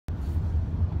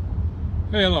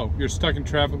Hey, hello. You're stuck in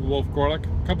traffic with Wolf Gorlick.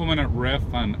 Couple minute riff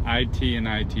on IT and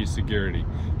IT security.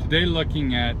 Today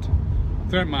looking at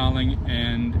threat modeling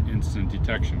and incident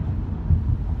detection.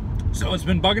 So it's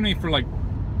been bugging me for like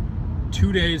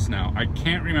 2 days now. I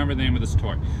can't remember the name of this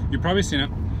toy. You've probably seen it.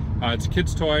 It's a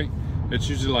kid's toy. It's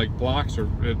usually like blocks or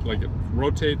it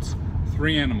rotates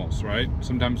 3 animals, right?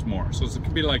 Sometimes more. So it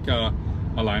could be like a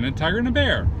lion, a tiger, and a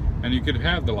bear. And you could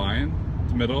have the lion,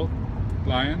 the middle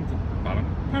lion, the bottom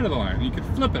part of the lion. You could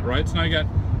flip it, right? So now you got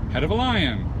head of a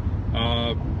lion,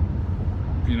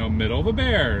 middle of a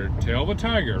bear, tail of a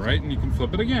tiger, right? And you can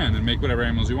flip it again and make whatever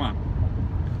animals you want.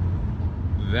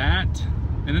 That,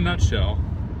 in a nutshell,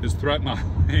 is threat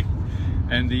modeling.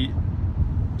 And the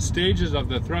stages of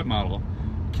the threat model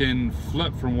can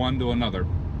flip from one to another.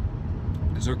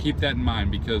 So keep that in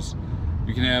mind, because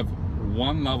you can have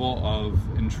one level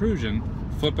of intrusion,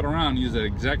 flip it around, use that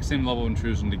exact same level of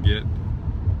intrusion to get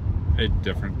a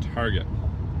different target.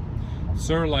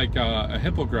 Sort of like a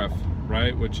hippogriff,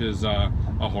 right, which is a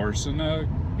horse and a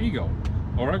eagle,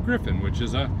 or a griffin, which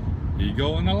is a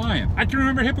eagle and a lion. I can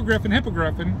remember hippogriff and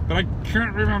hippogriffin, but I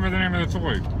can't remember the name of the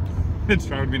toy. It's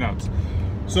driving me nuts.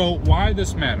 So why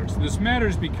this matters? This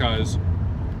matters because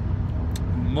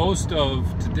most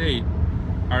of, to date,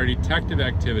 our detective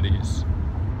activities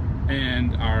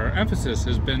and our emphasis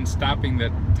has been stopping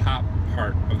that top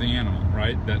part of the animal,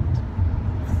 right? That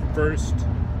first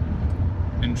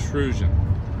intrusion.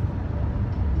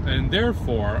 And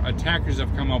therefore, attackers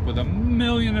have come up with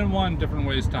 1,000,001 different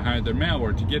ways to hide their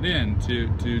malware, to get in, to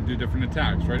do different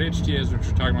attacks, right? HTAs, which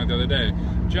we were talking about the other day,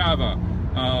 Java,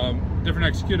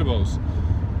 different executables,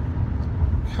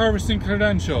 harvesting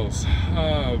credentials,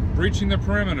 breaching the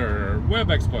perimeter, web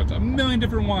exploits, 1,000,000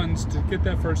 different ones to get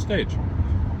that first stage.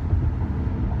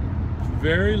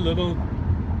 Very little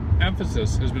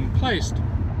emphasis has been placed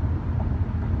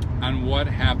on what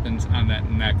happens on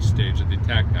that next stage of the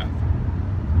attack path.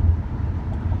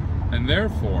 And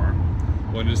therefore,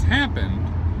 what has happened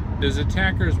is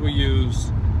attackers will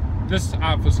use this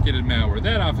obfuscated malware,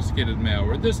 that obfuscated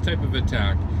malware, this type of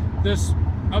attack, this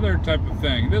other type of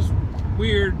thing, this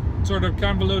weird sort of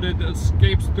convoluted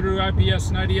escapes through IPS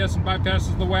and IDS and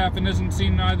bypasses the WAF and isn't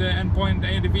seen by the endpoint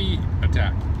A to B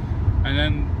attack. And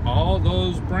then all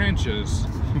those branches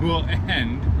will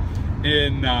end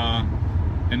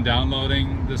in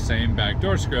downloading the same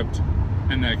backdoor script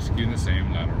and executing the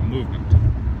same lateral movement.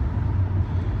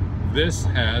 This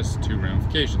has 2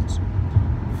 ramifications.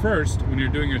 First, when you're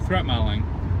doing your threat modeling,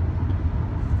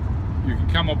 you can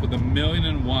come up with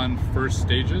 1,000,001 first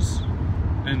stages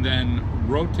and then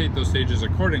rotate those stages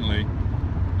accordingly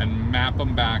and map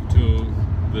them back to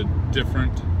the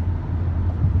different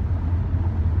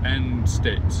end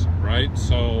states, right?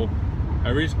 So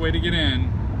every way to get in,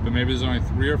 but maybe there's only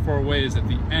 3 or 4 ways at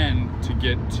the end to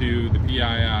get to the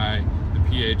PII, the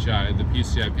PHI, the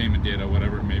PCI payment data,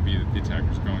 whatever it may be that the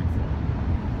attacker's going for.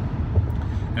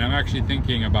 And I'm actually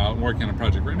thinking about working on a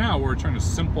project right now where we're trying to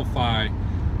simplify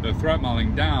the threat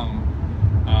modeling down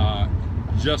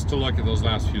just to look at those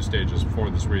last few stages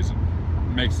for this reason.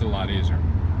 It makes it a lot easier.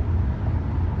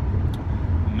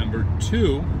 Number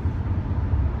 2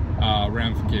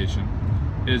 ramification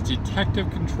is detective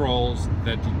controls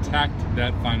that detect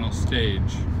that final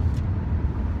stage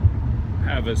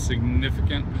have a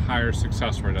significant higher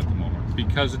success rate at the moment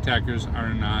because attackers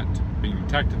are not being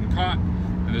detected and caught,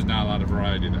 and there's not a lot of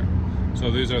variety there.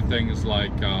 So these are things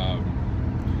like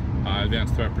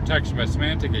advanced threat protection by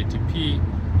Symantec, ATP,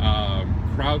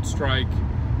 CrowdStrike,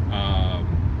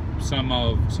 some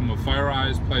of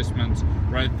FireEye's placements,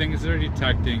 right? Things that are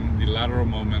detecting the lateral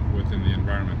movement within the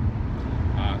environment.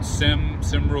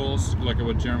 SIM rules, look at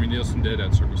what Jeremy Nielsen did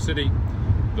at Circle City.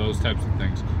 Those types of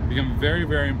things become very,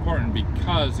 very important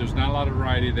because there's not a lot of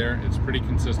variety there. It's pretty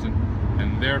consistent,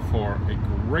 and therefore a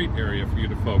great area for you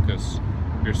to focus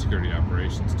your security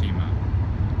operations team on.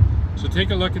 So take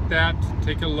a look at that.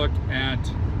 Take a look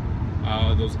at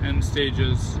those end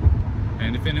stages,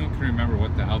 and if anyone can remember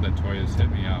what the hell that toy is,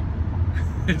 hit me up.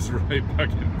 It's really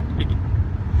bugging me.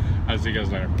 I'll see you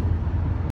guys later.